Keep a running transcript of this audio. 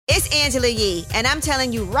It's Angela Yee, and I'm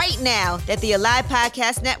telling you right now that the Alive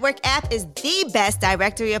Podcast Network app is the best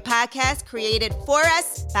directory of podcasts created for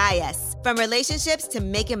us, by us. From relationships to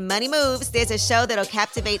making money moves, there's a show that'll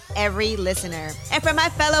captivate every listener. And for my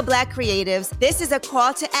fellow Black creatives, this is a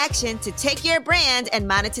call to action to take your brand and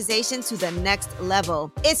monetization to the next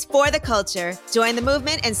level. It's for the culture. Join the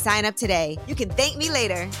movement and sign up today. You can thank me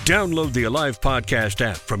later. Download the Alive Podcast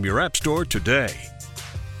app from your app store today.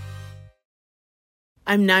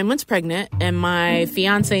 I'm 9 months pregnant, and my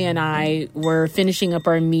fiance and I were finishing up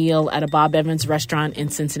our meal at a Bob Evans restaurant in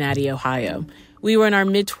Cincinnati, Ohio. We were in our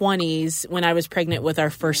mid-20s when I was pregnant with our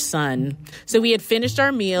first son. So we had finished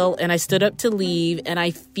our meal, and I stood up to leave, and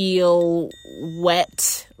I feel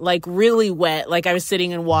wet, like really wet, like I was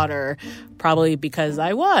sitting in water, probably because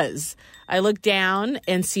I was. I look down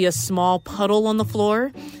and see a small puddle on the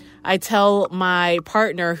floor. I tell my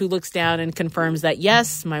partner, who looks down and confirms that,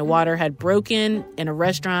 yes, my water had broken in a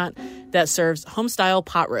restaurant that serves home-style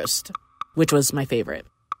pot roast, which was my favorite.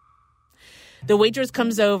 The waitress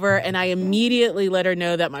comes over, and I immediately let her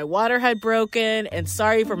know that my water had broken and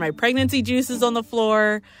sorry for my pregnancy juices on the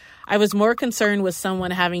floor. I was more concerned with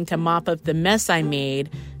someone having to mop up the mess I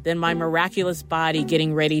made than my miraculous body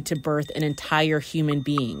getting ready to birth an entire human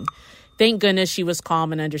being. Thank goodness she was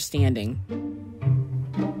calm and understanding.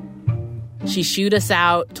 She shooed us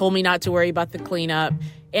out, told me not to worry about the cleanup,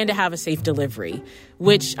 and to have a safe delivery,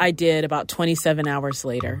 which I did about 27 hours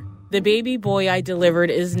later. The baby boy I delivered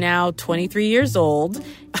is now 23 years old.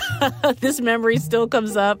 This memory still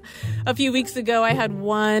comes up. A few weeks ago, I had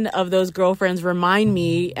one of those girlfriends remind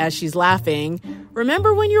me, as she's laughing,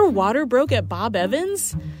 "Remember when your water broke at Bob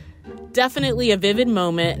Evans?" Definitely a vivid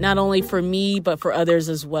moment, not only for me, but for others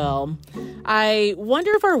as well. I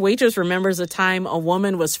wonder if our waitress remembers a time a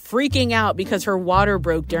woman was freaking out because her water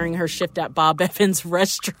broke during her shift at Bob Evans'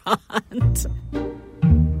 restaurant.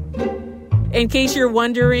 In case you're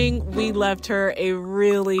wondering, we left her a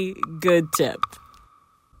really good tip.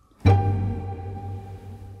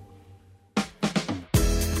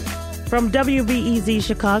 From WBEZ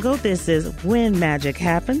Chicago, this is When Magic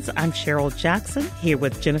Happens. I'm Cheryl Jackson, here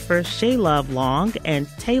with Jennifer Shea Love Long and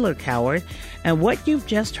Taylor Coward. And what you've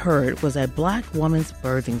just heard was a Black woman's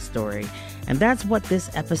birthing story. And that's what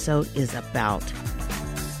this episode is about.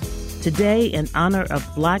 Today, in honor of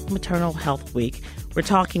Black Maternal Health Week, we're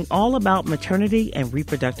talking all about maternity and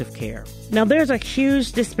reproductive care. Now, there's a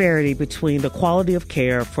huge disparity between the quality of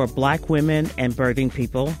care for Black women and birthing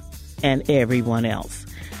people and everyone else.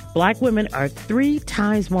 Black women are 3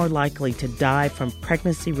 times more likely to die from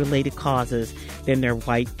pregnancy-related causes than their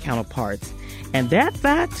white counterparts. And that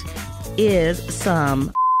fact is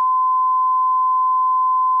some.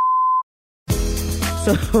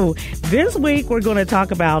 So this week we're going to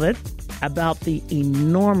talk about the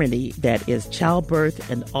enormity that is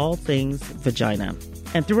childbirth and all things vagina.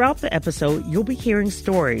 And throughout the episode, you'll be hearing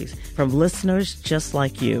stories from listeners just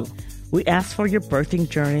like you. We asked for your birthing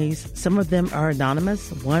journeys. Some of them are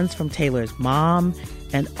anonymous, one's from Taylor's mom,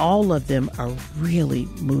 and all of them are really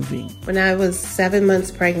moving. When I was 7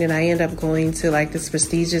 months pregnant, I ended up going to this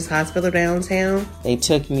prestigious hospital downtown. They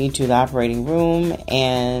took me to the operating room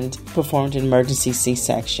and performed an emergency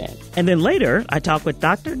C-section. And then later, I talked with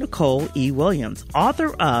Dr. Nicole E. Williams,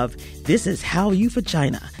 author of This Is How You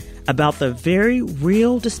Vagina, about the very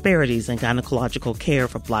real disparities in gynecological care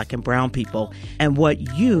for Black and brown people and what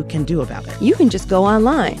you can do about it. You can just go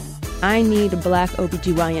online. I need a Black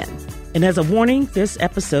OBGYN. And as a warning, this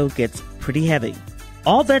episode gets pretty heavy.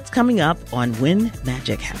 All that's coming up on When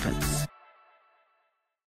Magic Happens.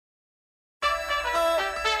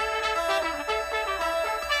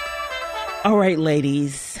 All right,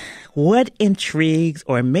 ladies, what intrigues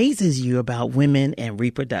or amazes you about women and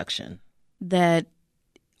reproduction? That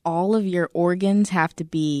all of your organs have to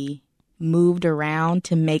be moved around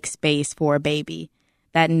to make space for a baby.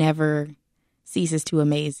 That never ceases to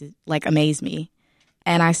amaze me.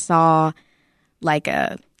 And I saw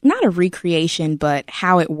not a recreation, but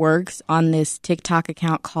how it works on this TikTok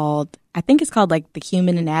account called the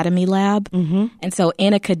Human Anatomy Lab. Mm-hmm. And so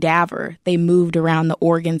in a cadaver, they moved around the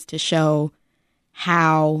organs to show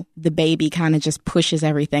how the baby kind of just pushes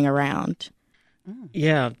everything around.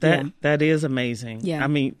 Yeah, that is amazing. Yeah. I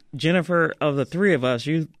mean, Jennifer, of the 3 of us,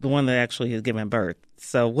 you're the one that actually has given birth.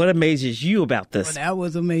 So what amazes you about this? Well, that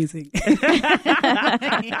was amazing.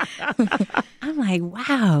 I'm like,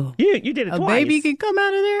 wow. You did it twice. A baby can come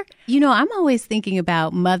out of there? I'm always thinking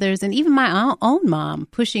about mothers and even my own mom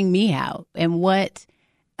pushing me out and what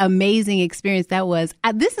amazing experience that was.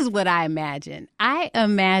 This is what I imagine. I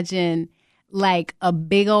imagine like a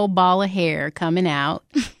big old ball of hair coming out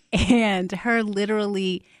and her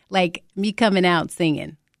literally like me coming out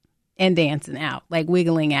singing. and dancing out, like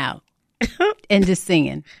wiggling out and just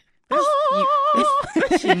singing.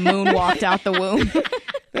 She moonwalked out the womb.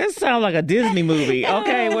 That sounds like a Disney movie.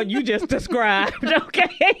 Okay, what you just described.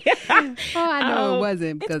 Okay. I know it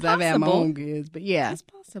wasn't because I've had my own kids, but yeah. It's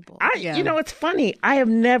possible. You know, it's funny. I have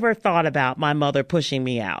never thought about my mother pushing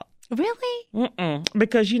me out. Really? Mm-mm.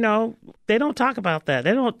 Because, you know, they don't talk about that.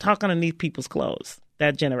 They don't talk underneath people's clothes.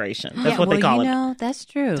 That generation. That's what they call it. No, that's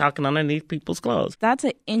true. Talking underneath people's clothes. That's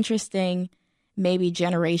an interesting, maybe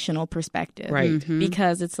generational perspective. Right. Mm-hmm.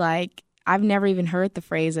 Because it's like, I've never even heard the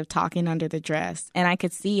phrase of talking under the dress. And I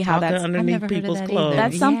could see how talking that's underneath people's clothes.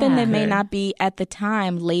 That's something that may not be at the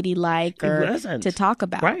time ladylike or to talk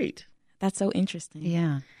about. Right. That's so interesting.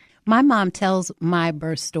 Yeah. My mom tells my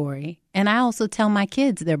birth story, and I also tell my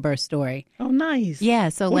kids their birth story. Oh, nice. Yeah.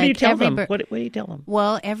 So what like do you tell every them? What do you tell them?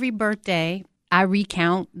 Well, every birthday, I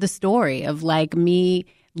recount the story of like me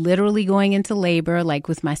literally going into labor. Like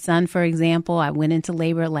with my son, for example, I went into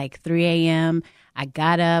labor at like 3 a.m. I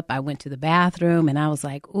got up, I went to the bathroom, and I was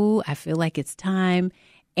like, ooh, I feel like it's time.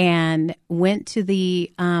 And went to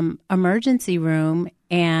the emergency room.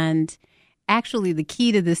 And actually, the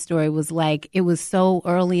key to this story was like, it was so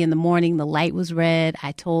early in the morning, the light was red.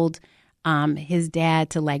 I told his dad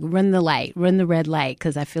to like run the red light,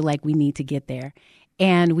 because I feel like we need to get there.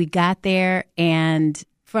 And we got there, and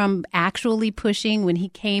from actually pushing, when he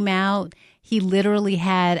came out, he literally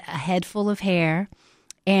had a head full of hair.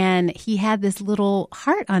 And he had this little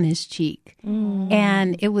heart on his cheek.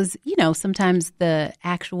 And it was, you know, sometimes the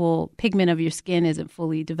actual pigment of your skin isn't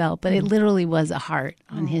fully developed, but it literally was a heart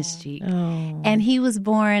on his cheek. And he was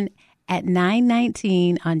born at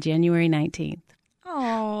 9/19 on January 19th.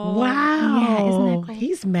 Oh, wow. Yeah, isn't that cool?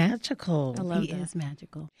 He's magical. I love that. He is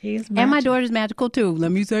magical. He's magical. And my daughter's magical, too.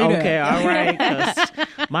 Let me say that. Okay, all right.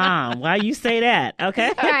 'Cause, Mom, why you say that?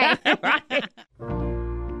 Okay. Right.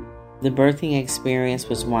 The birthing experience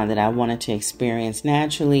was one that I wanted to experience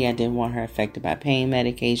naturally. I didn't want her affected by pain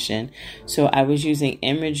medication. So I was using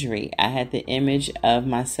imagery. I had the image of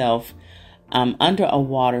myself under a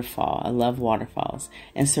waterfall. I love waterfalls.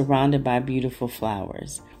 And surrounded by beautiful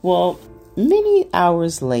flowers. Well, many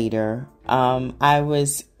hours later, I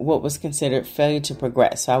was what was considered failure to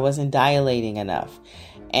progress. So I wasn't dilating enough.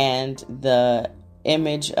 And the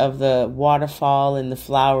image of the waterfall and the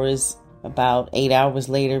flowers about 8 hours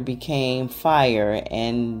later became fire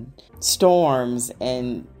and storms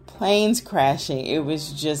and planes crashing. It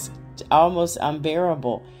was just almost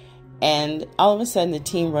unbearable. And all of a sudden the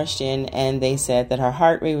team rushed in and they said that her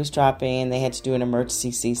heart rate was dropping and they had to do an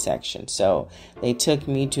emergency C-section. So they took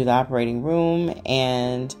me to the operating room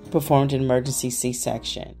and performed an emergency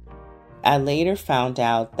C-section. I later found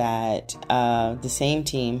out that the same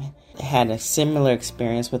team had a similar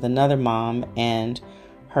experience with another mom and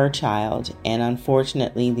her child, and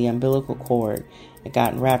unfortunately the umbilical cord had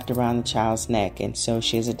gotten wrapped around the child's neck, and so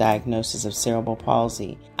she has a diagnosis of cerebral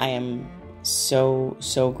palsy. I am so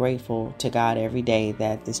grateful to God every day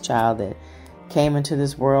that this child that came into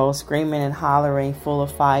this world screaming and hollering, full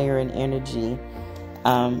of fire and energy,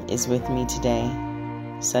 is with me today.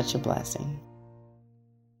 Such a blessing.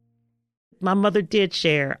 My mother did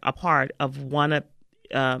share a part of one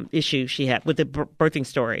issue she had with the birthing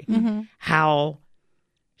story, how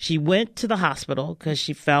she went to the hospital because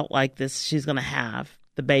she felt like she's going to have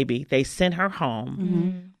the baby. They sent her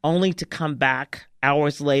home only to come back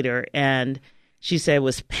hours later. And she said it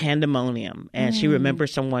was pandemonium. And she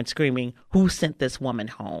remembers someone screaming, "Who sent this woman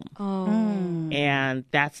home?" And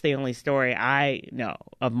that's the only story I know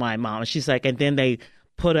of my mom. She's like, and then they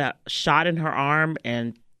put a shot in her arm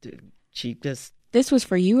and she just... This was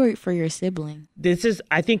for you or for your sibling? This is,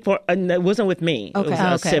 I think, it wasn't with me. Okay.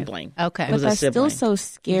 It was a sibling. Okay. It was but that's still so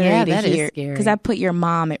scary to hear. Because that put your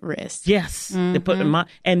mom at risk. Yes. They put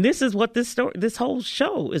and this is what this whole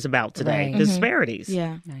show is about today. Right. Disparities.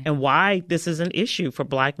 Yeah. And why this is an issue for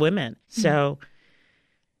Black women. So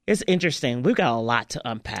it's interesting. We've got a lot to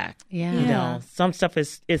unpack. Yeah. You know, some stuff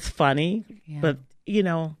is funny, but you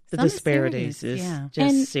know, the Some disparities is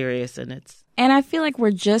just serious, and it's... And I feel like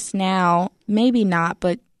we're just now, maybe not,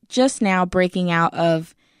 but just now breaking out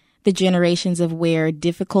of the generations of where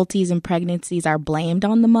difficulties in pregnancies are blamed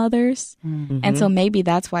on the mothers. And so maybe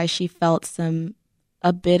that's why she felt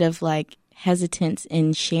a bit of like hesitance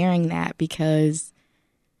in sharing that, because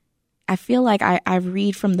I feel like I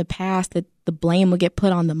read from the past that the blame would get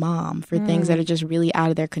put on the mom for things that are just really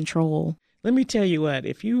out of their control. Let me tell you what,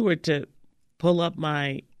 if you were to pull up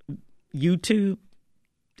my YouTube,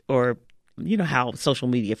 or you know how social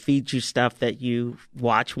media feeds you stuff that you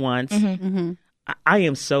watch once, I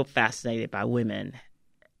am so fascinated by women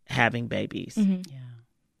having babies. Yeah.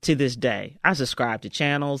 to this day. I subscribe to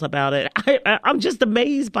channels about it. I'm just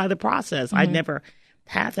amazed by the process. I never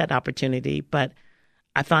had that opportunity, but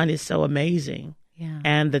I find it so amazing. Yeah.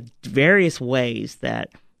 And the various ways that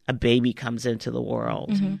a baby comes into the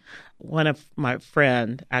world. One of my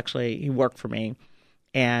friend, actually, he worked for me,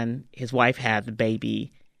 and his wife had the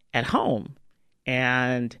baby at home.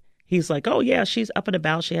 And he's like, oh, yeah, she's up and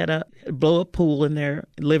about. She had a blow-up pool in their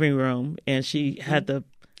living room, and she had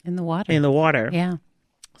in the water. Yeah.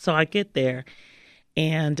 So I get there,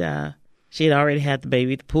 and she had already had the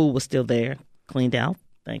baby. The pool was still there, cleaned out,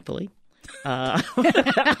 thankfully. She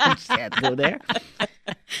had to go there.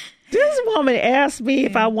 This woman asked me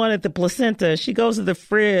if I wanted the placenta. She goes to the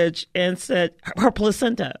fridge and said her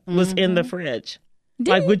placenta was in the fridge.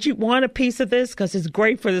 Would you want a piece of this? Because it's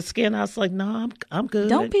great for the skin. I was like, no, I'm good.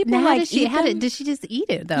 Don't people now, did she just eat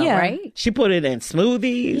it though, right? She put it in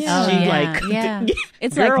smoothies. Yeah.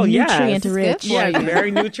 It's girl, like nutrient rich. Yeah, very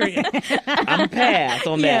nutrient. I'm pass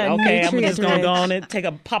on that. Okay, I'm just going to go on and take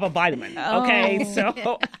a pop of vitamin. Okay,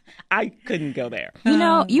 so I couldn't go there. You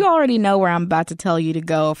know, you already know where I'm about to tell you to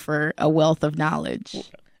go for a wealth of knowledge.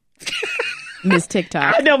 Miss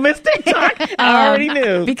TikTok. I know, Miss TikTok. I already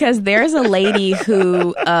knew. Because there's a lady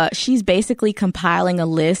who, she's basically compiling a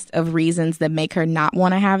list of reasons that make her not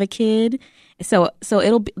want to have a kid. So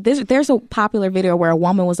it'll be, there's a popular video where a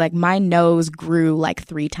woman was like, my nose grew like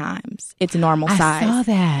 3 times its normal size. I saw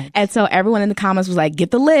that. And so everyone in the comments was like,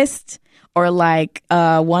 get the list. Or like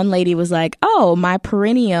one lady was like, oh, my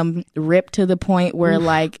perineum ripped to the point where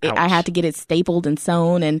like I had to get it stapled and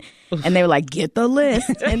sewn. And they were like, get the list.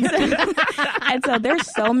 And so there's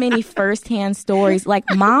so many firsthand stories. Like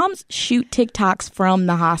moms shoot TikToks from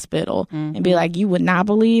the hospital and be like, you would not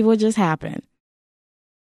believe what just happened.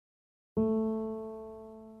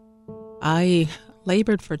 I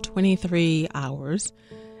labored for 23 hours,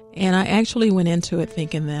 and I actually went into it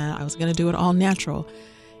thinking that I was going to do it all natural.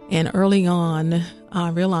 And early on, I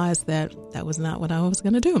realized that that was not what I was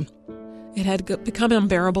going to do. It had become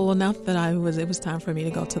unbearable enough that it was time for me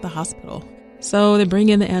to go to the hospital. So they bring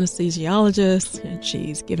in the anesthesiologist, and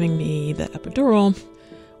she's giving me the epidural,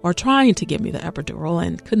 or trying to give me the epidural,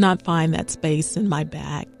 and could not find that space in my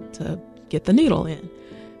back to get the needle in.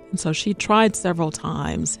 And so she tried several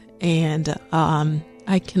times, and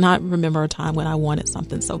I cannot remember a time when I wanted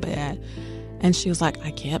something so bad. And she was like,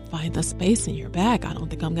 I can't find the space in your back. I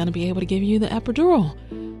don't think I'm going to be able to give you the epidural.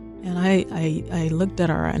 And I looked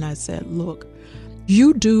at her and I said, look,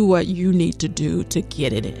 you do what you need to do to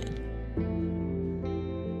get it in.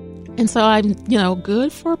 And so I'm,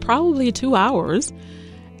 good for probably 2 hours.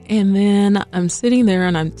 And then I'm sitting there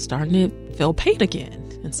and I'm starting to feel pain again.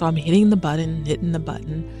 And so I'm hitting the button,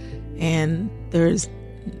 and there's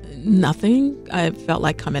nothing I felt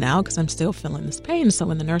like coming out because I'm still feeling this pain. So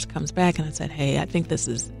when the nurse comes back and I said, hey, I think this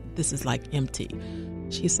is like empty.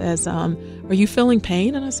 She says, are you feeling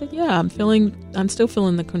pain? And I said, yeah, I'm still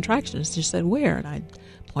feeling the contractions. She said, where? And I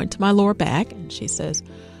point to my lower back, and she says,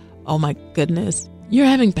 oh my goodness, you're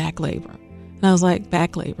having back labor. And I was like,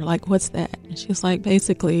 back labor? Like, what's that? And she was like,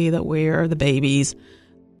 basically that where the baby's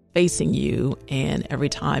facing you, and every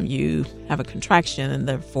time you have a contraction and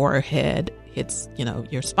the forehead hits,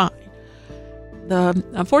 your spine. The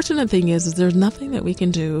unfortunate thing is there's nothing that we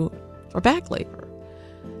can do for back labor.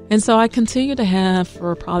 And so I continue to have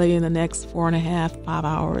for probably in the next 4.5, 5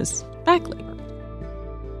 hours back labor.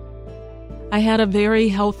 I had a very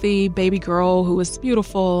healthy baby girl who was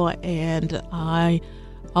beautiful, and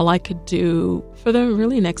all I could do for the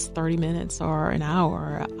really next 30 minutes or an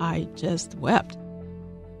hour, I just wept.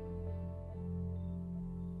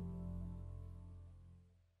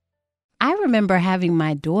 I remember having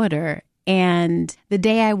my daughter, and the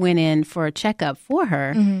day I went in for a checkup for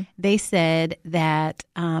her, they said that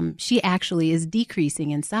she actually is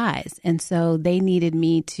decreasing in size. And so they needed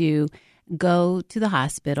me to go to the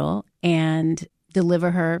hospital and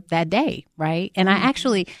deliver her that day, right? And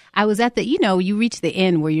I was at the, you reach the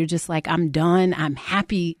end where you're just like, I'm done. I'm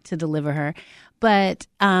happy to deliver her. But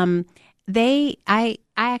I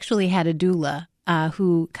actually had a doula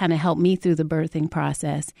who kind of helped me through the birthing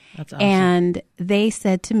process. That's awesome. And they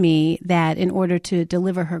said to me that in order to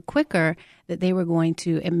deliver her quicker, that they were going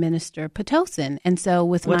to administer Pitocin. And so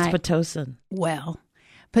what's Pitocin? Well,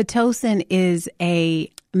 Pitocin is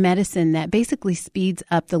a medicine that basically speeds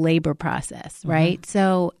up the labor process, right?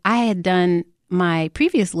 So I had done my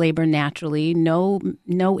previous labor naturally, no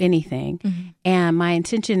anything. And my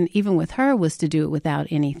intention, even with her, was to do it without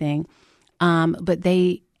anything. But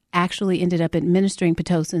they actually ended up administering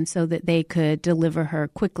Pitocin so that they could deliver her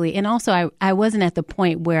quickly. And also, I wasn't at the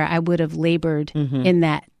point where I would have labored in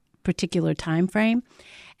that particular time frame.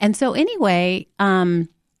 And so anyway,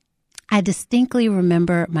 I distinctly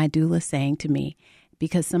remember my doula saying to me,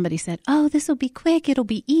 because somebody said, oh, this will be quick, it'll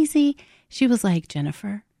be easy. She was like,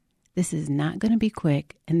 Jennifer, this is not going to be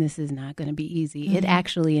quick and this is not going to be easy. Mm-hmm. It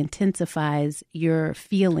actually intensifies your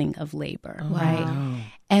feeling of labor, right? Wow.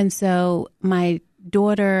 And so my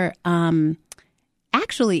daughter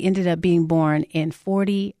actually ended up being born in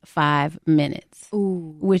 45 minutes,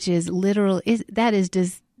 which is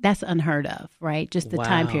that's unheard of, right? Just the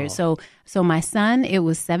time period. So my son, it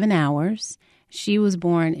was 7 hours. She was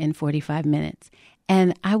born in 45 minutes.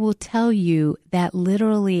 And I will tell you that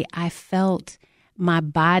literally I felt my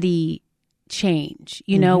body change,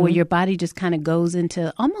 where your body just kind of goes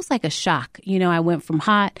into almost like a shock. I went from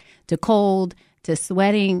hot to cold to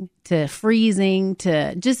sweating to freezing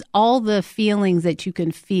to just all the feelings that you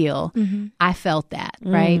can feel. Mm-hmm. I felt that,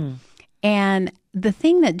 right? And the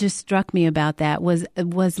thing that just struck me about that was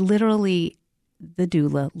literally the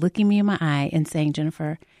doula looking me in my eye and saying,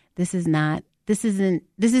 Jennifer, this isn't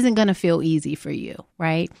going to feel easy for you,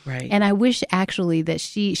 right? Right. And I wish actually that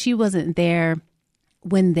she wasn't there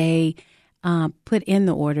when they put in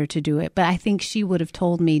the order to do it. But I think she would have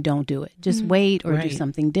told me, don't do it. Just wait or do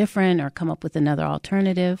something different or come up with another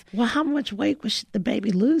alternative. Well, how much weight was the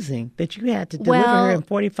baby losing that you had to deliver her in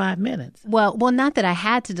 45 minutes? Well, not that I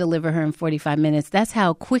had to deliver her in 45 minutes. That's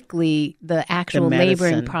how quickly the actual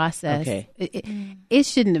laboring process, it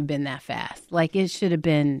shouldn't have been that fast. Like it should have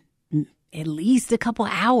been at least a couple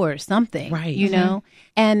hours, something, right?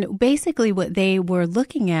 And basically what they were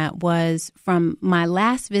looking at was from my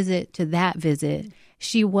last visit to that visit,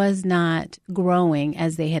 she was not growing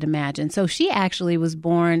as they had imagined. So she actually was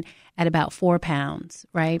born at about 4 pounds,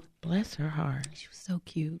 right? Bless her heart. She was so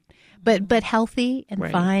cute, but healthy and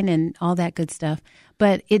fine and all that good stuff.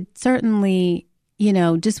 But it certainly,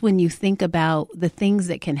 just when you think about the things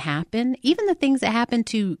that can happen, even the things that happen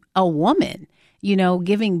to a woman,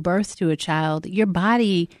 giving birth to a child, your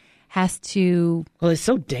body has to... Well, it's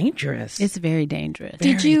so dangerous. It's very dangerous.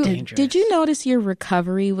 Did you notice your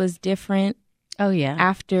recovery was different? Oh, yeah.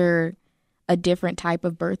 After a different type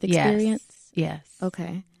of birth experience? Yes.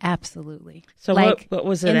 Okay. Absolutely. So what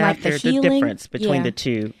was it after, the difference between the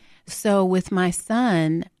two? So with my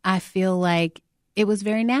son, I feel like it was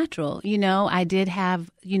very natural. I did have,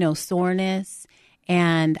 soreness,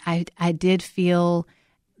 and I did feel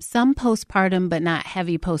some postpartum, but not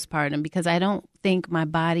heavy postpartum, because I don't think my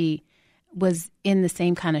body was in the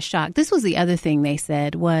same kind of shock. This was the other thing they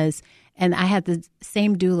said was, and I had the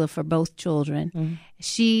same doula for both children. Mm-hmm.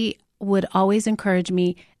 She would always encourage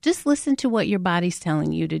me, just listen to what your body's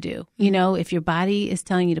telling you to do. If your body is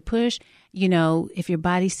telling you to push, if your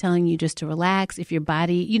body's telling you just to relax, if your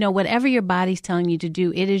body, whatever your body's telling you to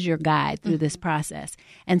do, it is your guide through this process.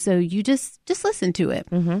 And so you just listen to it.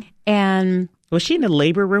 Mm-hmm. And was she in the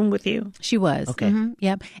labor room with you? She was. Okay. Mm-hmm.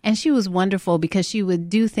 Yep. And she was wonderful because she would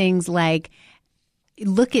do things like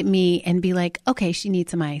look at me and be like, okay, she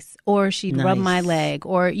needs some ice, or she'd rub my leg,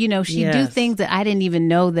 or, she'd do things that I didn't even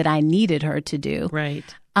know that I needed her to do. Right.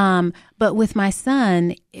 But with my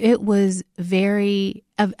son, it was very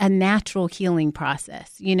a natural healing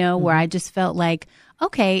process, where I just felt like,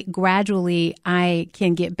 okay, gradually I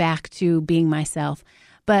can get back to being myself.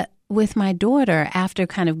 But with my daughter, after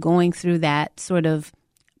kind of going through that sort of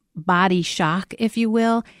body shock, if you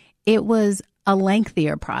will, it was a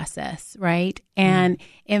lengthier process, right? And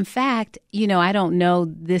in fact, I don't know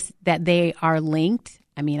that they are linked.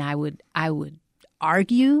 I mean, I would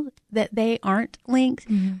argue that they aren't linked,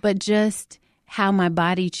 but just how my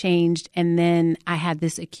body changed, and then I had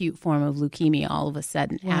this acute form of leukemia all of a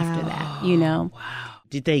sudden after that, Wow.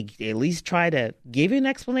 Did they at least try to give you an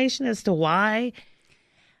explanation as to why?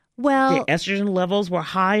 Well, the estrogen levels were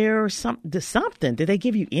higher or something? Did they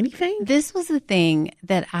give you anything? This was the thing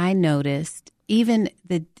that I noticed, even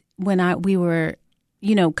when we were,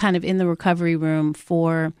 kind of in the recovery room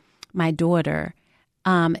for my daughter.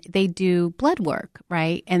 They do blood work,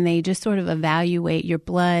 right? And they just sort of evaluate your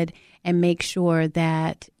blood and make sure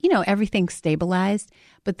that, everything's stabilized.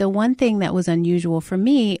 But the one thing that was unusual for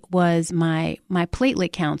me was my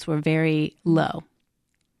platelet counts were very low.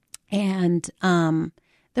 And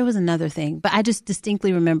there was another thing, but I just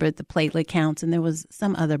distinctly remembered the platelet counts, and there was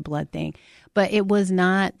some other blood thing. But it was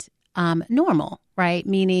not normal, right?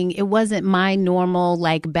 Meaning it wasn't my normal,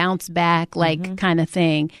 like, bounce back, like, kind of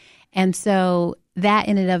thing. And so that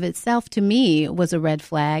in and of itself, to me, was a red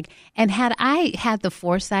flag. And had I had the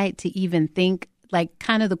foresight to even think, like,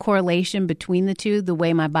 kind of the correlation between the two, the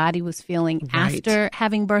way my body was feeling after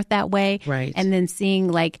having birth that way, and then seeing,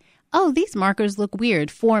 like, oh, these markers look weird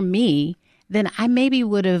for me, then I maybe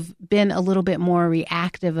would have been a little bit more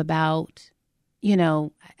reactive about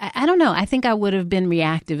I don't know. I think I would have been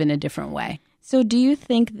reactive in a different way. So do you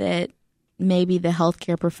think that maybe the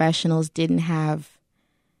healthcare professionals didn't have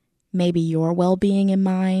maybe your well-being in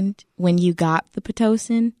mind when you got the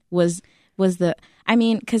Pitocin?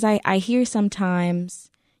 Because I hear sometimes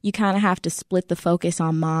you kind of have to split the focus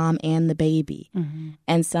on mom and the baby. Mm-hmm.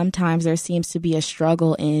 And sometimes there seems to be a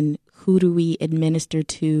struggle in who do we administer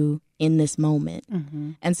to in this moment.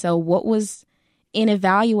 Mm-hmm. And so what was, in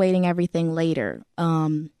evaluating everything later,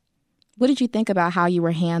 what did you think about how you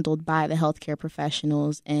were handled by the healthcare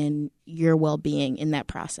professionals and your well-being in that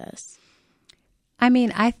process?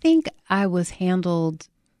 I think I was handled.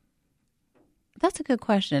 That's a good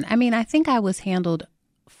question. I think I was handled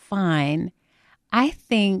fine. I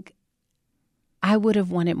think I would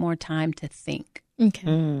have wanted more time to think.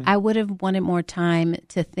 Okay. I would have wanted more time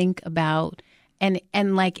to think about, and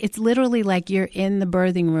like, it's literally like you're in the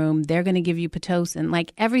birthing room, they're going to give you Pitocin.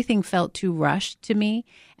 Like, everything felt too rushed to me.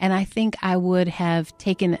 And I think I would have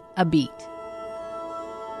taken a beat.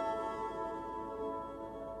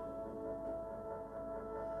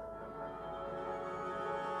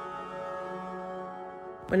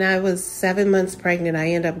 When I was 7 months pregnant,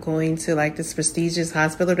 I ended up going to like this prestigious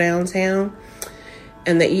hospital downtown.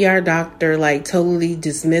 And the ER doctor like totally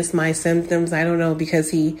dismissed my symptoms. I don't know, because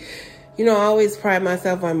he, I always pride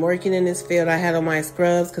myself on working in this field. I had on my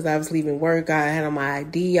scrubs because I was leaving work. I had on my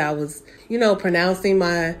ID. I was, pronouncing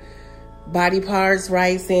my body parts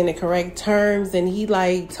right, saying the correct terms. And he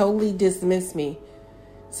like totally dismissed me.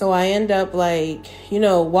 So I end up like,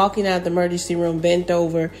 walking out the emergency room bent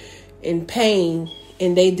over in pain.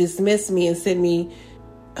 And they dismissed me and sent me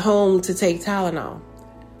home to take Tylenol.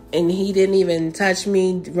 And he didn't even touch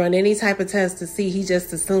me, run any type of test to see. He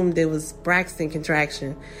just assumed it was Braxton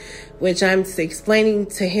contraction, which I'm explaining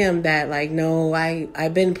to him that, like, no,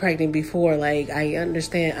 I've been pregnant before. Like, I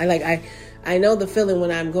understand. I know the feeling when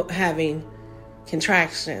I'm having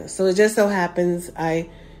contractions. So it just so happens I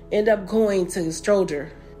end up going to Stroger.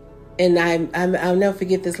 And I'll never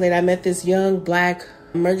forget this lady. I met this young black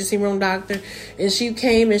emergency room doctor, and she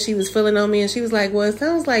came and she was feeling on me, and she was like, well, it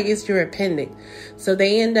sounds like it's your appendix. So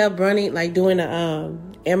they end up doing a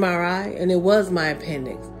MRI, and it was my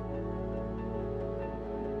appendix.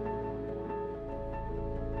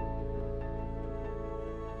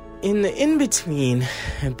 In the in-between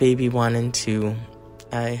baby 1 and 2,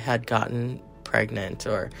 I had gotten pregnant,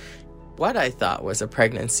 or what I thought was a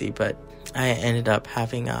pregnancy, but I ended up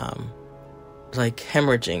having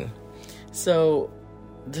hemorrhaging. So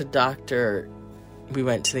the doctor, we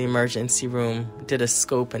went to the emergency room, did a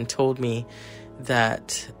scope, and told me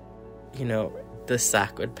that, the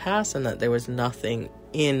sac would pass and that there was nothing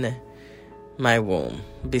in my womb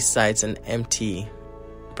besides an empty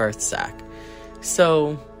birth sac.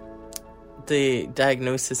 So the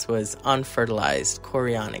diagnosis was unfertilized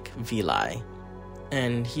chorionic villi.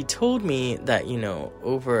 And he told me that,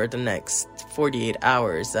 over the next 48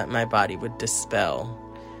 hours that my body would dispel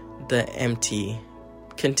the empty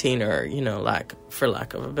container, for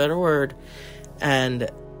lack of a better word. And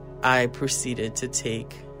I proceeded to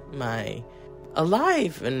take my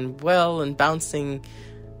alive and well and bouncing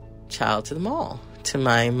child to the mall. To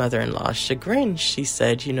my mother-in-law's chagrin, she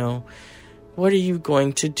said, what are you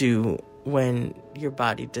going to do when your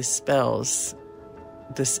body dispels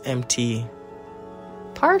this empty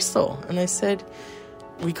parcel? And I said,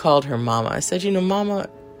 we called her Mama. I said, Mama,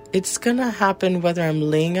 it's going to happen whether I'm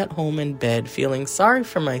laying at home in bed feeling sorry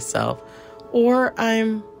for myself or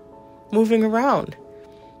I'm moving around.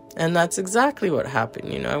 And that's exactly what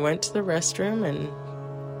happened. I went to the restroom and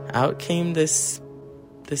out came this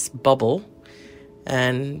bubble,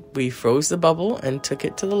 and we froze the bubble and took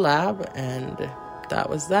it to the lab, and that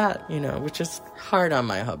was that, which is hard on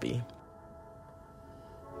my hubby.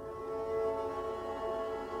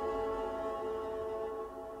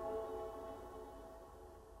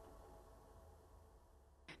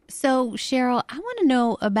 So, Cheryl, I want to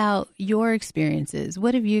know about your experiences.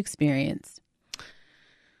 What have you experienced?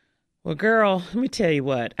 Well, girl, let me tell you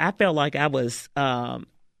what. I felt like I was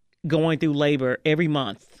going through labor every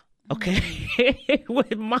month, okay?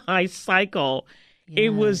 With my cycle.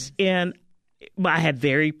 Yes. I had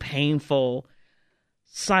very painful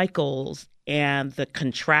cycles, and the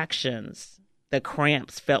contractions, the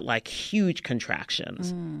cramps felt like huge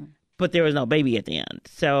contractions. But there was no baby at the end.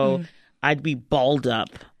 So I'd be balled up.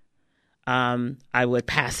 I would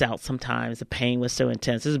pass out sometimes. The pain was so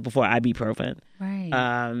intense. This is before ibuprofen.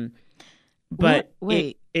 Right. But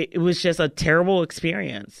it was just a terrible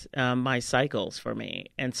experience, my cycles for me.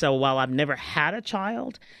 And so while I've never had a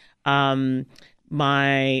child,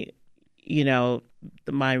 my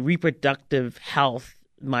reproductive health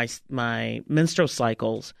my menstrual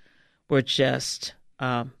cycles were just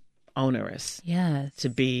onerous. Yes.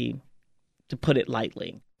 To put it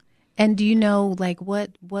lightly. And do you know, like,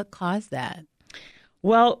 what caused that?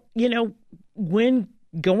 Well, when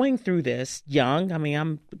going through this young, I mean,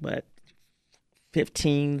 I'm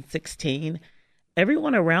 15, 16,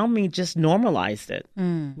 everyone around me just normalized it.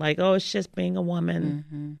 Like, oh, it's just being a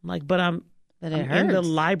woman. Like, but I'm in the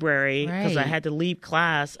library because I had to leave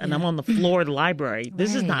class and I'm on the floor of the library.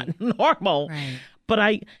 This is not normal. Right. But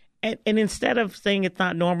and instead of saying it's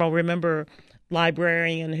not normal, remember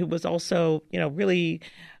librarian who was also, really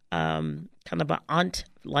kind of an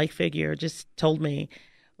aunt-like figure just told me,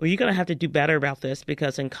 well, you're going to have to do better about this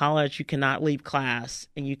because in college you cannot leave class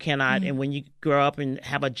and you cannot, and when you grow up and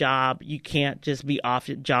have a job, you can't just be off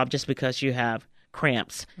your job just because you have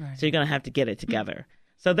cramps. Right. So you're going to have to get it together.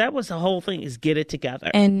 So that was the whole thing, is get it together.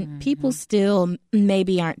 And people still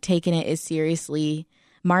maybe aren't taking it as seriously.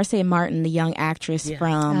 Marseille Martin, the young actress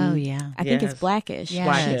from, I think it's Blackish. Yes.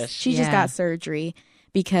 Blackish. She just got surgery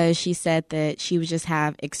because she said that she would just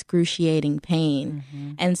have excruciating pain.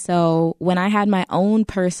 And so when I had my own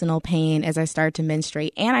personal pain as I started to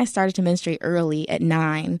menstruate, and I started to menstruate early at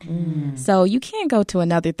 9. So you can't go to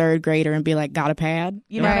another third grader and be like, got a pad?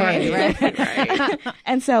 Right.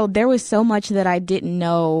 And so there was so much that I didn't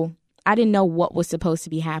know. I didn't know what was supposed to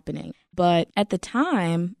be happening. But at the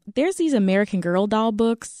time, there's these American Girl doll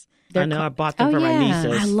books. I know. I bought them for my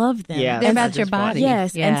nieces. I love them. Yes. They're about your body.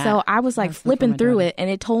 Yes. Yeah. And so I was like flipping through it, and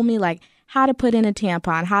it told me like how to put in a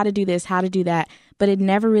tampon, how to do this, how to do that. But it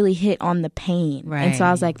never really hit on the pain. Right. And so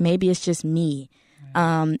I was like, maybe it's just me.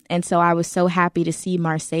 And so I was so happy to see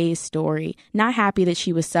Marseille's story. Not happy that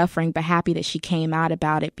she was suffering, but happy that she came out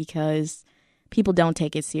about it because people don't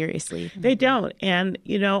take it seriously. They don't. And,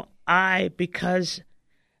 because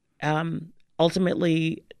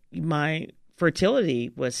ultimately my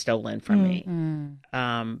fertility was stolen from me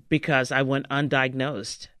because I went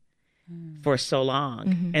undiagnosed for so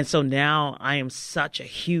long. And so now I am such a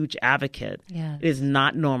huge advocate. It is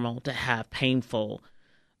not normal to have painful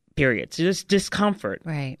periods. Just discomfort,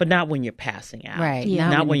 but not when you're passing out.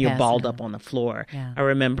 Not when you're balled up on the floor. I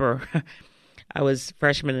remember I was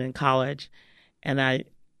freshman in college and I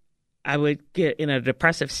would get in a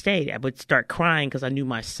depressive state. I would start crying because I knew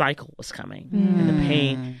my cycle was coming and the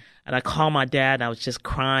pain. And I called my dad and I was just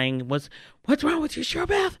crying. What's wrong with you, Cheryl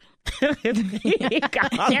Beth?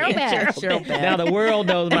 Cheryl Beth. Now the world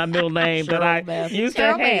knows my middle name, but I used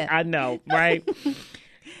to hate. I know, right?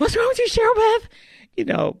 What's wrong with you, Cheryl Beth?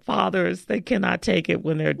 Fathers, they cannot take it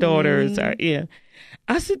when their daughters are in.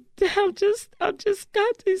 I said, I've just got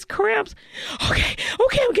these cramps. Okay,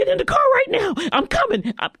 I'm getting in the car right now. I'm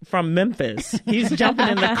coming. From Memphis. He's jumping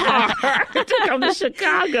in the car to come to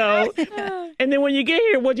Chicago. And then when you get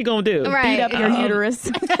here, what you going to do? Beat up your uterus.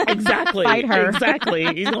 Exactly. Fight her.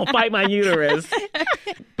 Exactly. He's going to fight my uterus.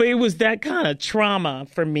 But it was that kind of trauma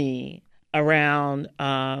for me around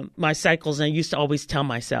my cycles. And I used to always tell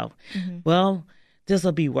myself, well, this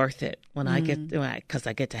will be worth it when I get, because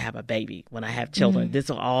I get to have a baby. When I have children, this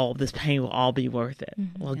pain will all be worth it.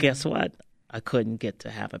 Well, guess what? I couldn't get to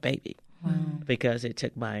have a baby because it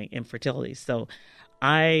took my infertility. So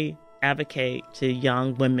I advocate to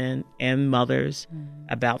young women and mothers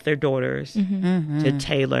about their daughters to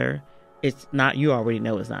tailor. It's not, you already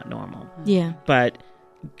know it's not normal. Yeah. But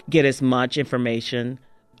get as much information.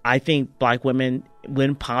 I think Black women,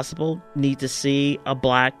 when possible, need to see a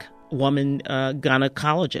Black woman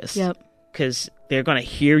gynecologist. Yep. Because they're going to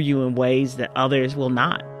hear you in ways that others will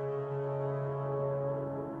not.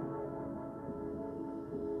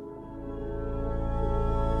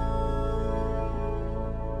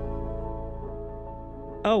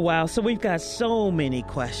 Oh, wow. So we've got so many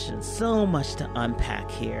questions, so much to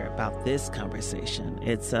unpack here about this conversation.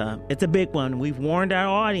 It's a big one. We've warned our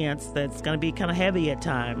audience that it's going to be kind of heavy at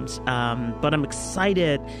times, but I'm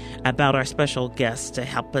excited about our special guest to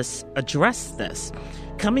help us address this.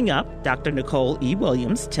 Coming up, Dr. Nicole E.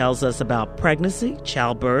 Williams tells us about pregnancy,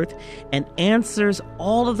 childbirth, and answers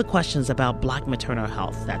all of the questions about Black maternal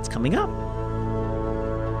health. That's coming up.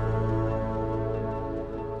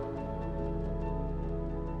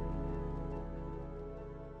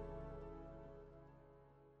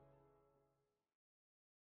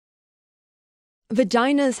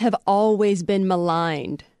 Vaginas have always been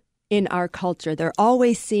maligned in our culture. They're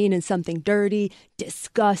always seen in something dirty,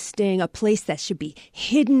 disgusting, a place that should be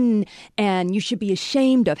hidden, and you should be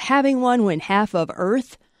ashamed of having one when half of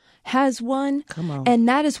Earth has one. Come on. And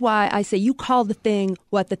that is why I say you call the thing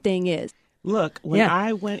what the thing is. Look, when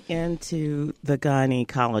I went into the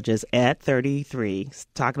gynecologist at 33,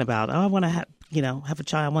 talking about, I want to have a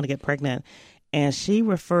child, I want to get pregnant. And she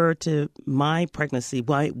referred to my pregnancy,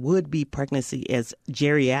 my would-be pregnancy, as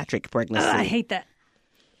geriatric pregnancy. I hate that.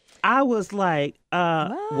 I was like,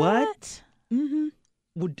 what? Mm-hmm.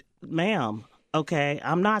 Ma'am, okay,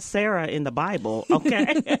 I'm not Sarah in the Bible,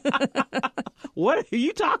 okay? What are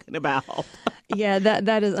you talking about? Yeah,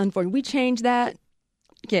 that is unfortunate. We changed that.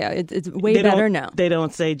 Yeah, it's way better now. They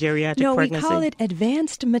don't say geriatric pregnancy? No, we call it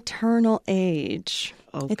advanced maternal age.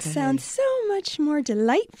 Okay. It sounds so much more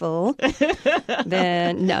delightful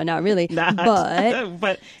than, no, not really.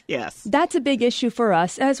 But yes. That's a big issue for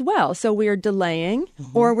us as well. So we're delaying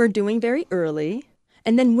or we're doing very early.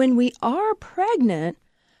 And then when we are pregnant,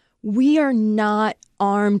 we are not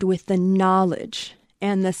armed with the knowledge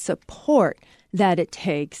and the support that it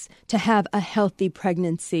takes to have a healthy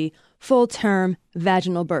pregnancy, full-term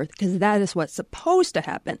vaginal birth, because that is what's supposed to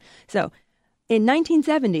happen. So in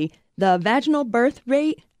 1970, the vaginal birth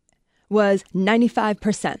rate was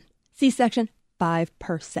 95%. C-section, 5%,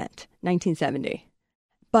 1970.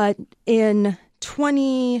 But in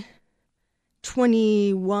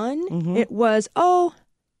 2021, it was,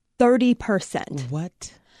 30%.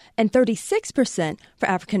 What? And 36% for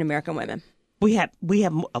African-American women. We have,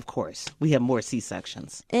 of course, we have more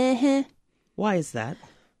C-sections. Why is that?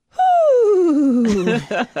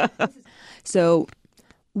 So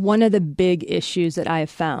one of the big issues that I have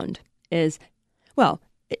found is,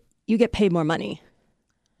 you get paid more money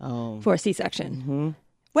for a C-section.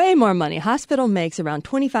 Way more money. Hospital makes around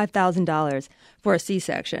 $25,000 for a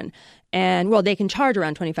C-section. And, they can charge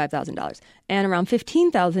around $25,000 and around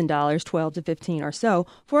 $15,000, 12 to 15 or so,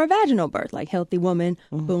 for a vaginal birth, like healthy woman,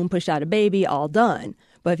 boom, push out a baby, all done.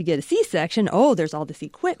 But if you get a C-section, there's all this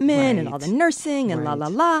equipment and all the nursing and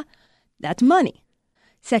la. That's money.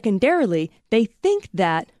 Secondarily, they think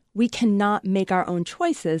that we cannot make our own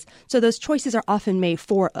choices, so those choices are often made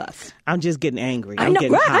for us. I'm just getting angry. I know,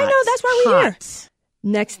 that's why we're here.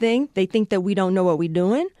 Next thing, they think that we don't know what we're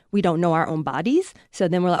doing. We don't know our own bodies. So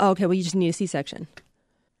then we're like, you just need a C-section.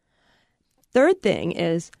 Third thing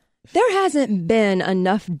is there hasn't been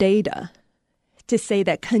enough data to say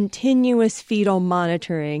that continuous fetal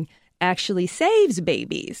monitoring actually saves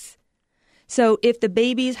babies. So if the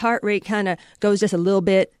baby's heart rate kind of goes just a little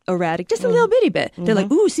bit erratic, just a little bitty bit, they're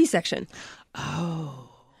like, ooh, C-section.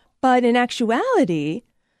 But in actuality,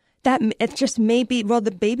 that it just may be,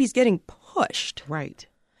 the baby's getting pushed. Right.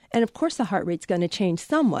 And of course the heart rate's going to change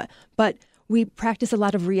somewhat. But we practice a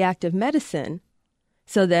lot of reactive medicine.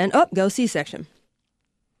 So then, go C-section.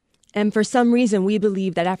 And for some reason, we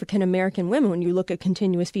believe that African-American women, when you look at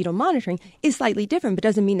continuous fetal monitoring, is slightly different, but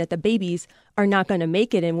doesn't mean that the babies are not going to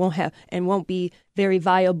make it and won't be very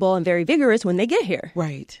viable and very vigorous when they get here.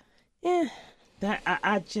 Right. Yeah. That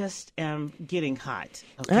I just am getting hot.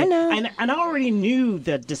 Okay? I know. And I already knew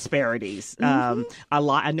the disparities. A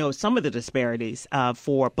lot. I know some of the disparities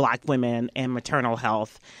for Black women and maternal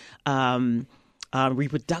health,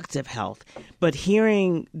 reproductive health. But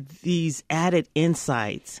hearing these added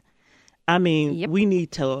insights, I mean, we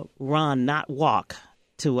need to run, not walk,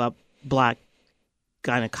 to a Black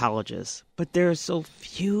gynecologist. But there are so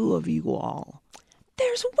few of you all.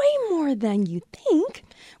 There's way more than you think.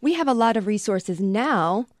 We have a lot of resources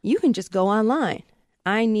now. You can just go online.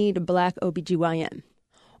 I need a Black OBGYN.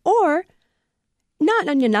 Or not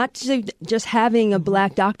just having a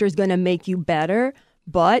Black doctor is going to make you better,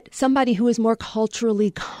 but somebody who is more culturally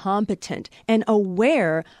competent and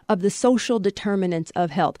aware of the social determinants of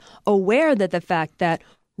health, aware that the fact that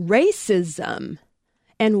racism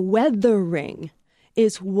and weathering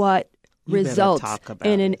is what results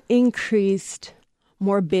in an increased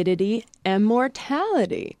morbidity and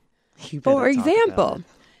mortality. For example,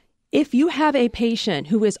 if you have a patient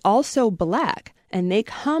who is also Black and they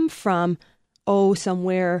come from,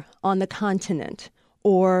 somewhere on the continent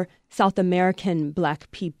or South American Black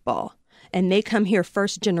people, and they come here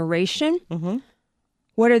first generation,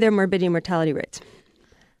 what are their morbidity and mortality rates?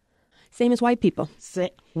 Same as white people.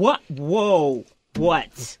 What? Whoa.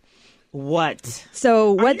 What?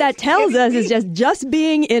 So what that tells us is just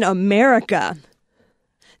being in America.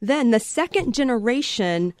 Then the second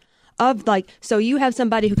generation of so you have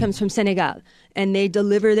somebody who comes from Senegal and they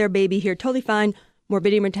deliver their baby here, totally fine,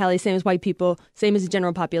 morbidity, mortality, same as white people, same as the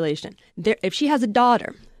general population. If she has a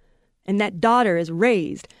daughter and that daughter is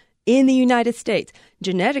raised in the United States,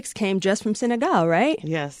 genetics came just from Senegal, right?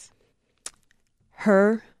 Yes.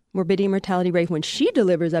 Her morbidity and mortality rate when she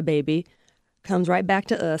delivers a baby comes right back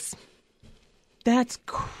to us. That's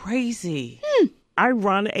crazy. I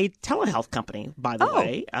run a telehealth company, by the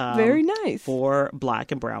way. Very nice. For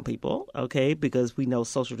Black and brown people, okay, because we know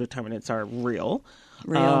social determinants are real.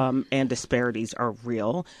 And disparities are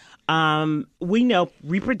real. We know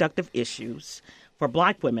reproductive issues for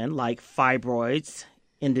Black women like fibroids,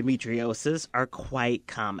 endometriosis are quite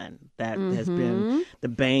common. That has been the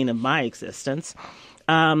bane of my existence.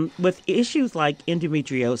 With issues like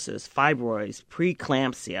endometriosis, fibroids,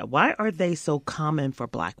 preeclampsia, why are they so common for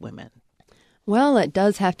Black women? Well, it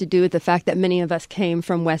does have to do with the fact that many of us came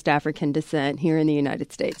from West African descent here in the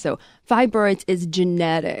United States. So fibroids is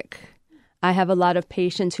genetic. I have a lot of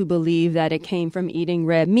patients who believe that it came from eating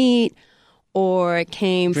red meat or it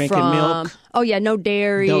came Drinking from milk. Oh, yeah, no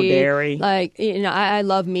dairy. No dairy. Like, I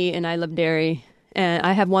love meat and I love dairy. And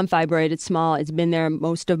I have one fibroid. It's small. It's been there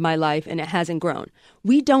most of my life and it hasn't grown.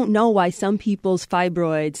 We don't know why some people's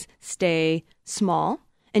fibroids stay small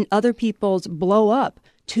and other people's blow up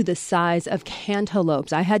to the size of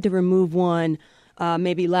cantaloupes. I had to remove one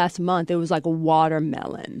maybe last month. It was like a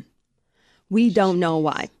watermelon. We don't know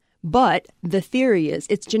why. But the theory is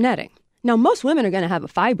it's genetic. Now, most women are going to have a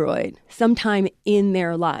fibroid sometime in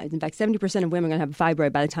their lives. In fact, 70% of women are going to have a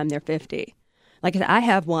fibroid by the time they're 50. Like I said, I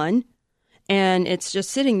have one, and it's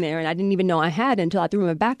just sitting there, and I didn't even know I had it until I threw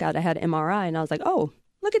my back out. I had an MRI, and I was like, oh,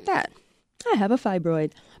 look at that. I have a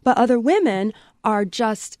fibroid. But other women are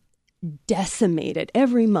just decimated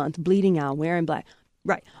every month, bleeding out, wearing black.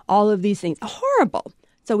 Right. All of these things. Horrible.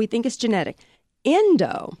 So we think it's genetic.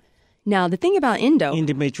 Now, the thing about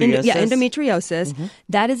endometriosis. Endometriosis,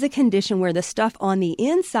 that is a condition where the stuff on the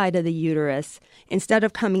inside of the uterus, instead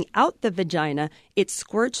of coming out the vagina, it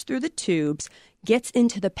squirts through the tubes, gets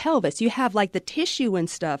into the pelvis. You have like the tissue and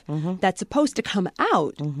stuff that's supposed to come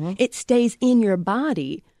out. It stays in your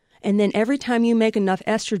body. And then every time you make enough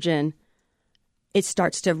estrogen, it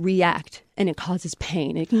starts to react and it causes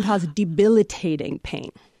pain. It can cause debilitating pain.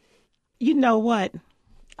 You know what?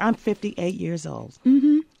 I'm 58 years old.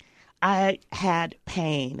 I had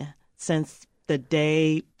pain since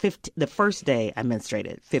the first day I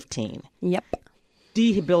menstruated, 15. Yep.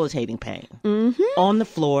 Debilitating pain. On the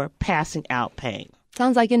floor, passing out pain.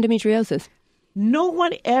 Sounds like endometriosis. No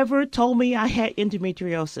one ever told me I had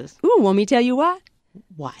endometriosis. Ooh, want me to tell you why?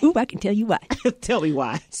 Why? Ooh, I can tell you why. Tell me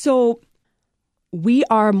why. So we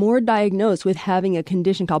are more diagnosed with having a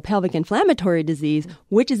condition called pelvic inflammatory disease,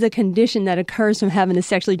 which is a condition that occurs from having a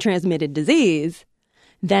sexually transmitted disease,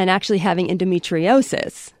 than actually having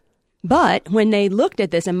endometriosis. But when they looked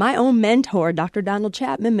at this, and my own mentor, Dr. Donald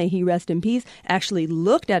Chapman, may he rest in peace, actually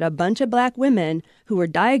looked at a bunch of Black women who were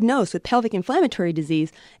diagnosed with pelvic inflammatory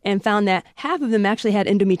disease and found that half of them actually had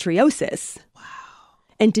endometriosis. Wow.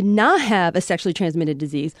 And did not have a sexually transmitted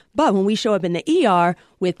disease. But when we show up in the ER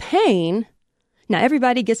with pain, now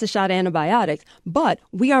everybody gets a shot of antibiotics, but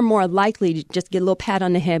we are more likely to just get a little pat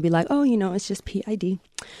on the head, be like, oh, it's just PID.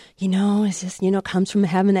 It's just, comes from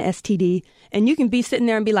having an STD. And you can be sitting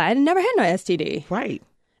there and be like, I never had no STD. Right.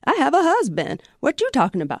 I have a husband. What you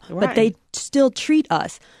talking about? Right. But they still treat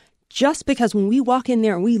us just because when we walk in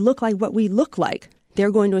there and we look like what we look like,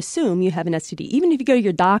 they're going to assume you have an STD. Even if you go to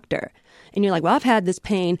your doctor and you're like, well, I've had this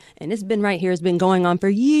pain and it's been right here. It's been going on for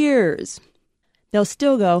years. They'll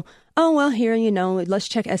still go, oh, well, here, let's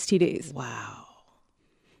check STDs. Wow.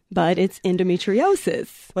 But it's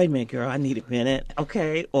endometriosis. Wait a minute, girl. I need a minute.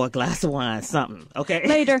 Okay. Or a glass of wine, something. Okay.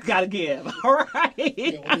 Later. Gotta give. All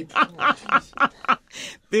right.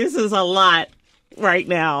 This is a lot right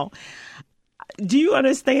now. Do you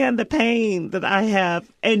understand the pain that I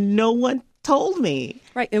have? And no one told me.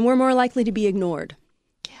 Right. And we're more likely to be ignored.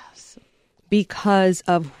 Yes. Because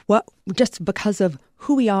of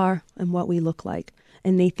who we are and what we look like.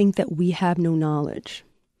 And they think that we have no knowledge.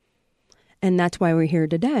 And that's why we're here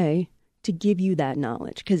today, to give you that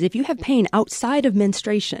knowledge. Because if you have pain outside of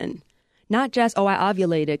menstruation, not just, I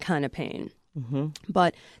ovulated kind of pain,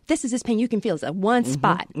 but this is this pain you can feel. It's at one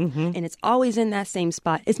spot, and it's always in that same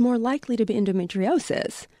spot. It's more likely to be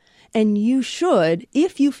endometriosis. And you should,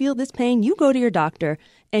 if you feel this pain, you go to your doctor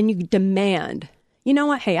and you demand, you know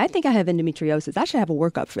what, hey, I think I have endometriosis. I should have a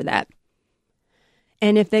workup for that.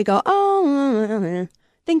 And if they go, oh,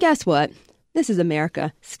 then guess what? This is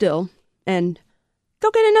America still. And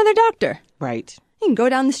go get another doctor. Right. You can go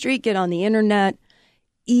down the street, get on the internet,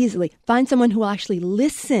 easily. Find someone who will actually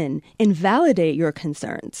listen and validate your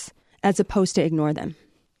concerns as opposed to ignore them.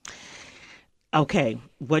 Okay,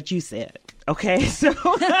 what you said. Okay, so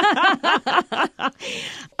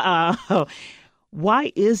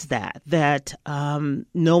why is that? That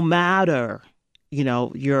no matter,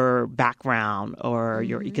 your background or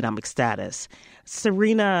your economic status,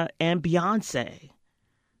 Serena and Beyonce.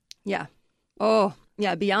 Yeah. Oh,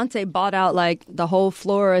 Yeah, Beyonce bought out like the whole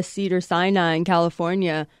floor of Cedars-Sinai in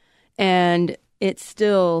California, and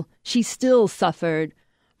she still suffered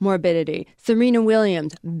morbidity. Serena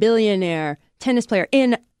Williams, billionaire, tennis player,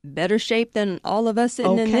 in better shape than all of us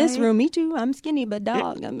sitting in this room. Me too. I'm skinny, but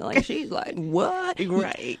dog. I'm like, she's like, what?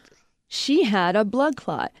 Right. She had a blood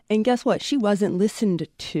clot. And guess what? She wasn't listened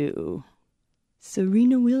to.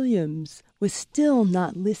 Serena Williams was still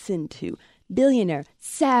not listened to. Billionaire,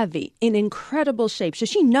 savvy, in incredible shape. So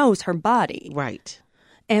she knows her body. Right.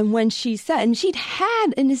 And when she said,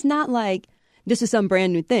 and it's not like this is some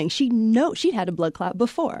brand new thing. She'd had a blood clot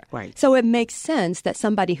before. Right. So it makes sense that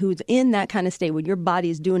somebody who's in that kind of state where your body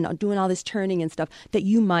is doing all this churning and stuff that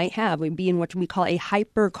you might have would be in what we call a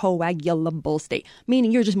hypercoagulable state,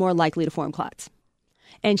 meaning you're just more likely to form clots.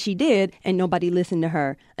 And she did, and nobody listened to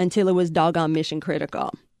her until it was doggone mission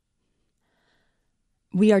critical.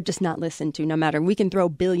 We are just not listened to, no matter. We can throw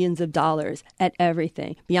billions of dollars at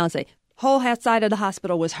everything. Beyonce, whole side of the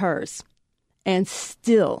hospital was hers, and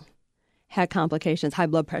still had complications, high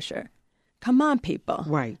blood pressure. Come on, people.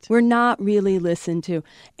 Right. We're not really listened to.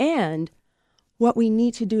 And what we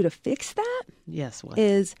need to do to fix that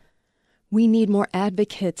is we need more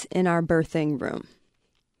advocates in our birthing room.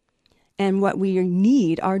 And what we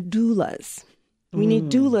need are doulas. We need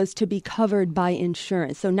doulas to be covered by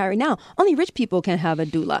insurance. So right now, only rich people can have a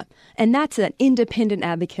doula. And that's an independent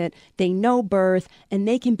advocate. They know birth, and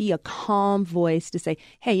they can be a calm voice to say,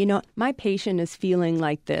 hey, my patient is feeling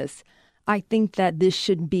like this. I think that this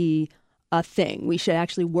should be a thing. We should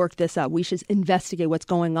actually work this out. We should investigate what's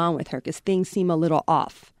going on with her because things seem a little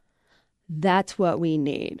off. That's what we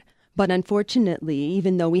need. But unfortunately,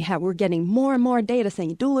 even though we're getting more and more data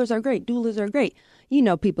saying doulas are great,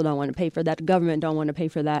 people don't want to pay for that. The government don't want to pay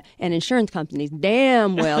for that. And insurance companies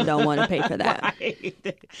damn well don't want to pay for that.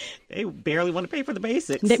 Right. They barely want to pay for the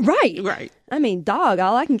basics. Right. I mean, dog,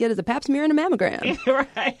 all I can get is a pap smear and a mammogram.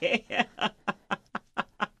 Right.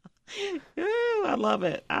 Ooh, I love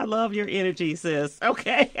it. I love your energy, sis.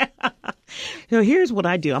 Okay. So here's what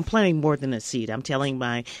I do. I'm planting more than a seed. I'm telling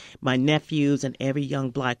my nephews and every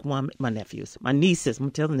young Black woman, my nieces,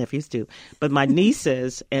 I'm telling nephews too, but my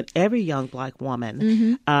nieces and every young Black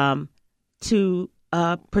woman to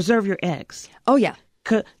preserve your eggs. Oh, yeah.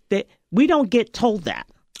 We don't get told that.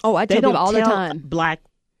 Oh, I tell people all the time. Black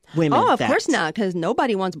women of course not, because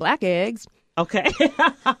nobody wants black eggs. Okay.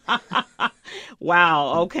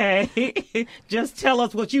 Wow. Okay. Just tell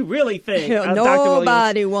us what you really think.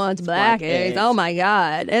 Nobody wants black eggs. Oh, my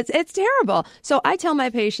God. It's terrible. So I tell my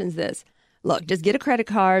patients this. Look, just get a credit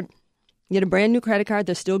card. Get a brand new credit card.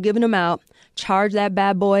 They're still giving them out. Charge that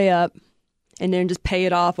bad boy up. And then just pay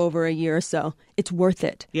it off over a year or so. It's worth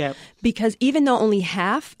it. Yeah. Because even though only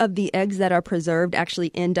half of the eggs that are preserved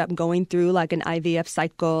actually end up going through like an IVF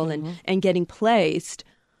cycle and getting placed,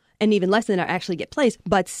 and even less than that actually get placed,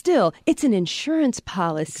 but still, it's an insurance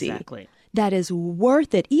policy that is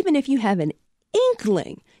worth it, even if you have an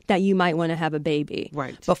inkling that you might want to have a baby.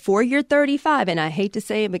 Right. Before you're 35, and I hate to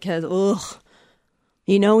say it because,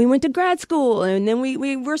 we went to grad school, and then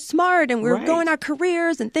we were smart, and we were going our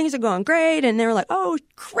careers, and things are going great, and they were like, oh,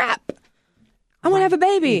 crap, I want to have a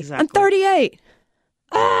baby. Exactly. I'm 38.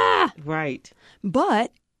 Right.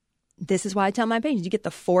 But this is why I tell my patients, you get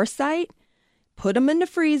the foresight. Put them in the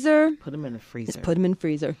freezer. Put them in the freezer. Just put them in the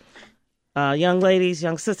freezer. Young ladies,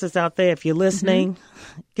 young sisters out there, if you're listening,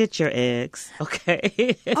 get your eggs,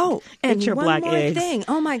 okay? Oh, and get your one black more eggs thing.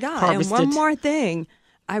 Oh, my God. Harvested. And one more thing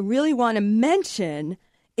I really want to mention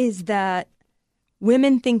is that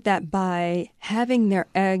women think that by having their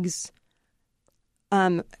eggs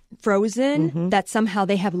frozen, that somehow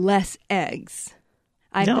they have less eggs.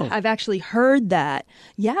 I've actually heard that.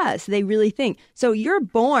 Yes, they really think. So you're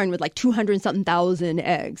born with like 200-something thousand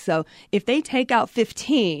eggs. So if they take out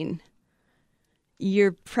 15,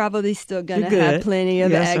 you're probably still going to have plenty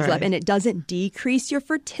of eggs left. And it doesn't decrease your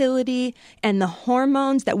fertility and the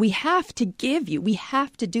hormones that we have to give you. We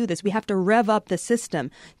have to do this. We have to rev up the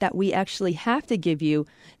system that we actually have to give you.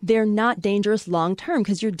 They're not dangerous long term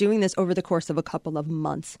because you're doing this over the course of a couple of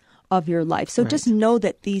months of your life. So just know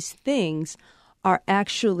that these things have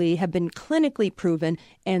been clinically proven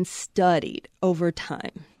and studied over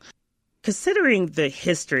time. Considering the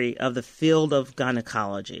history of the field of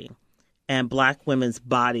gynecology and Black women's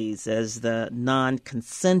bodies as the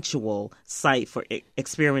non-consensual site for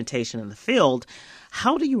experimentation in the field,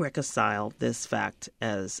 how do you reconcile this fact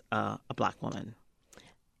as a Black woman?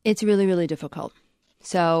 It's really, really difficult.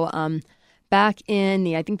 So back in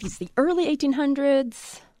the early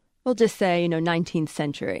 1800s, we'll just say, 19th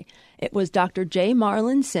century, it was Dr. J.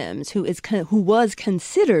 Marlin Sims, who was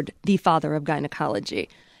considered the father of gynecology,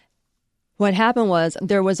 What happened was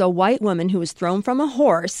there was a white woman who was thrown from a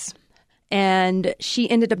horse, and she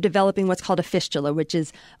ended up developing what's called a fistula, which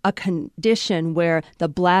is a condition where the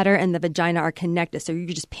bladder and the vagina are connected. So you're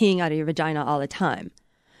just peeing out of your vagina all the time.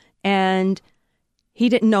 And he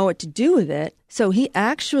didn't know what to do with it. So he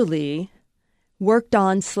actually worked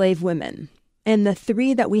on slave women. And the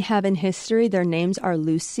three that we have in history, their names are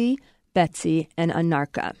Lucy, Betsy, and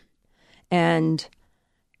Anarcha. And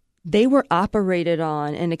they were operated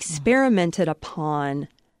on and experimented upon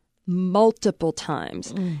multiple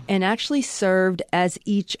times and actually served as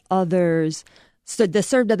each other's, so they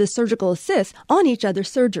served as the surgical assist on each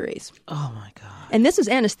other's surgeries. Oh, my God. And this was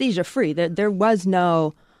anesthesia free. There was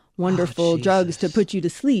no wonderful drugs to put you to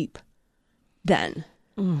sleep then.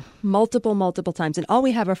 Multiple times. And all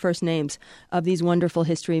we have are first names of these wonderful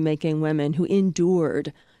history-making women who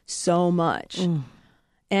endured so much.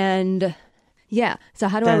 And yeah, so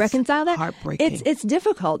how do I reconcile that? Heartbreaking. It's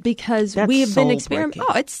difficult because That's we've been soul-breaking. experimenting.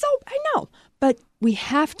 Oh, it's so, I know. But we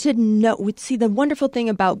have to know, see, the wonderful thing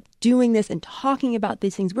about doing this and talking about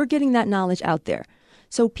these things, we're getting that knowledge out there.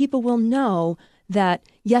 So people will know that,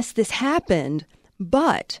 yes, this happened,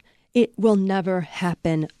 but it will never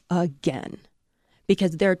happen again.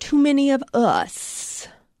 Because there are too many of us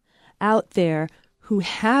out there who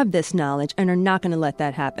have this knowledge and are not going to let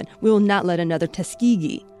that happen. We will not let another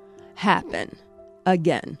Tuskegee happen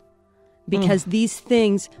again. Because these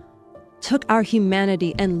things took our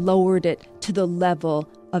humanity and lowered it to the level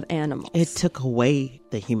of animals. It took away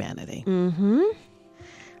the humanity. Mm-hmm.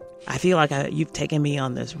 I feel like you've taken me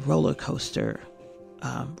on this roller coaster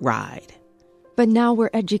ride. But now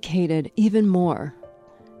we're educated even more.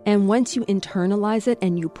 And once you internalize it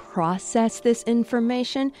and you process this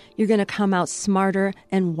information, you're going to come out smarter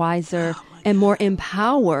and wiser and more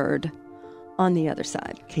empowered on the other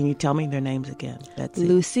side. Can you tell me their names again? Betsy.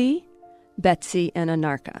 Lucy, Betsy, and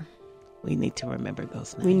Anarcha. We need to remember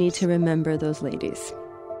those names. We need to remember those ladies.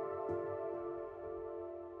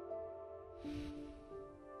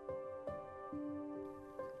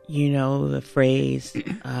 You know the phrase,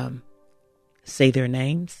 say their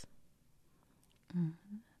names?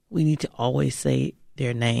 We need to always say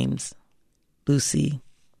their names, Lucy,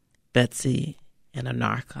 Betsy, and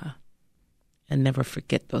Anarcha, and never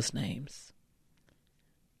forget those names.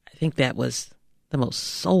 I think that was the most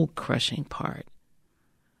soul-crushing part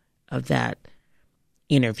of that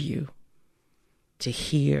interview, to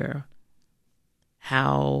hear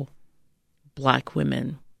how Black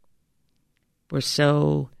women were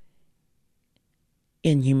so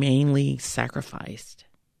inhumanely sacrificed.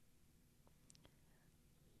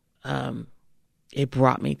 It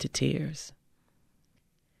brought me to tears.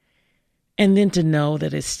 And then to know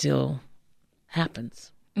that it still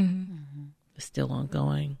happens. Mm-hmm. It's still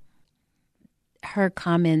ongoing. Her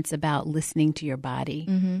comments about listening to your body.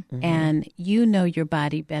 Mm-hmm. Mm-hmm. And you know your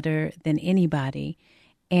body better than anybody.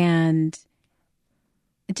 And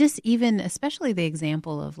just even, especially the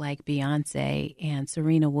example of like Beyonce and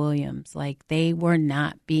Serena Williams, like they were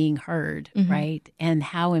not being heard, right? And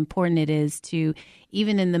how important it is to,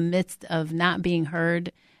 even in the midst of not being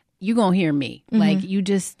heard, you gonna hear me. Like you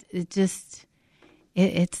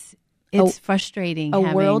it's frustrating. A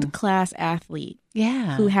world-class athlete.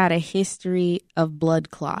 Yeah. Who had a history of blood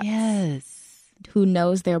clots. Yes. Who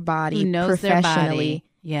knows their body who knows professionally. Their body.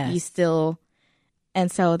 Yes. You still, and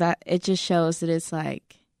so that it just shows that it's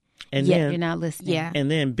like, and then, you're not listening. Yeah. And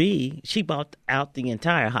then B, she bought out the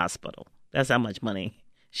entire hospital. That's how much money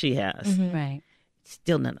she has. Right.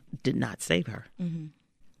 Still did not save her.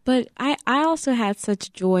 But I also had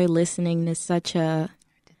such joy listening to such a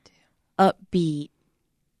upbeat,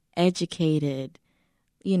 educated,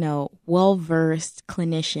 well-versed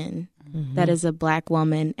clinician that is a Black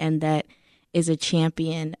woman and that is a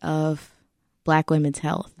champion of Black women's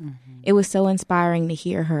health. It was so inspiring to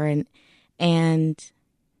hear her, and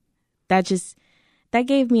that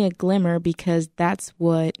gave me a glimmer, because that's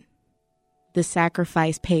what the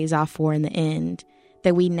sacrifice pays off for in the end,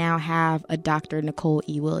 that we now have a Dr. Nicole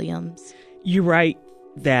E. Williams. You're right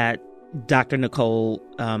that Dr. Nicole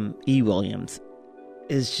E. Williams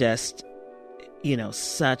is just,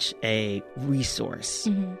 such a resource,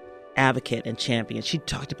 advocate and champion. She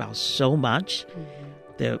talked about so much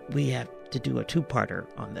that we have to do a two-parter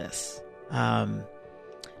on this.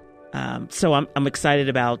 So I'm excited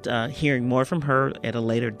about hearing more from her at a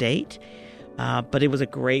later date. But it was a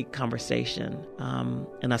great conversation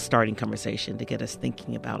and a starting conversation to get us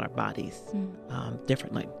thinking about our bodies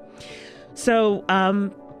differently. So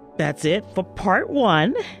that's it for part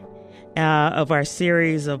one of our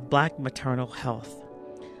series of Black maternal health.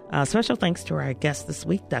 Special thanks to our guest this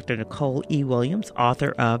week, Dr. Nicole E. Williams,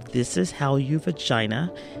 author of This Is How You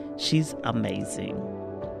Vagina. She's amazing.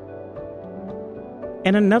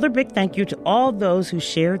 And another big thank you to all those who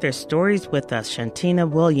shared their stories with us. Shantina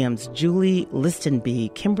Williams, Julie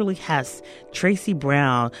Listenby, Kimberly Hess, Tracy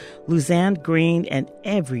Brown, Luzanne Green, and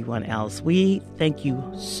everyone else. We thank you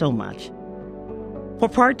so much. For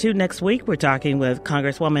part 2 next week, we're talking with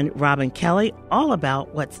Congresswoman Robin Kelly all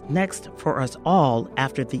about what's next for us all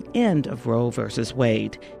after the end of Roe versus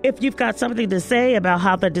Wade. If you've got something to say about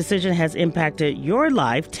how the decision has impacted your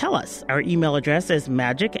life, tell us. Our email address is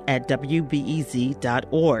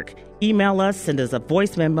magic@wbez.org. Email us, send us a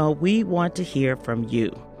voice memo. We want to hear from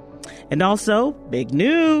you. And also, big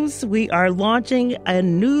news, we are launching a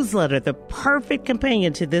newsletter, the perfect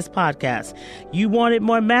companion to this podcast. You wanted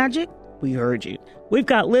more magic? We heard you. We've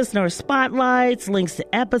got listener spotlights, links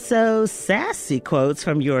to episodes, sassy quotes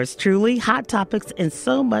from yours truly, hot topics, and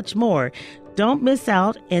so much more. Don't miss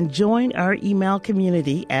out and join our email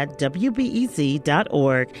community at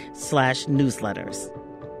wbez.org/newsletters.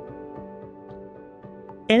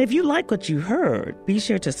 And if you like what you heard, be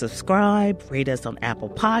sure to subscribe, rate us on Apple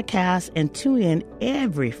Podcasts, and tune in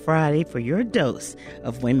every Friday for your dose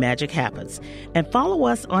of When Magic Happens. And follow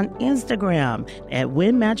us on Instagram at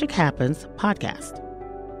When Magic Happens Podcast.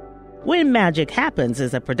 When Magic Happens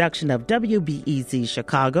is a production of WBEZ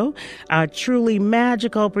Chicago. Our truly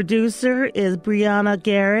magical producer is Brianna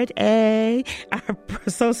Garrett. Our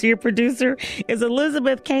associate producer is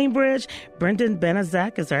Elizabeth Cambridge. Brendan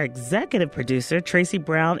Benazak is our executive producer. Tracy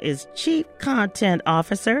Brown is chief content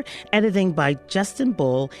officer. Editing by Justin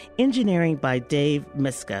Bull. Engineering by Dave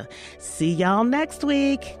Miska. See y'all next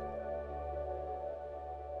week.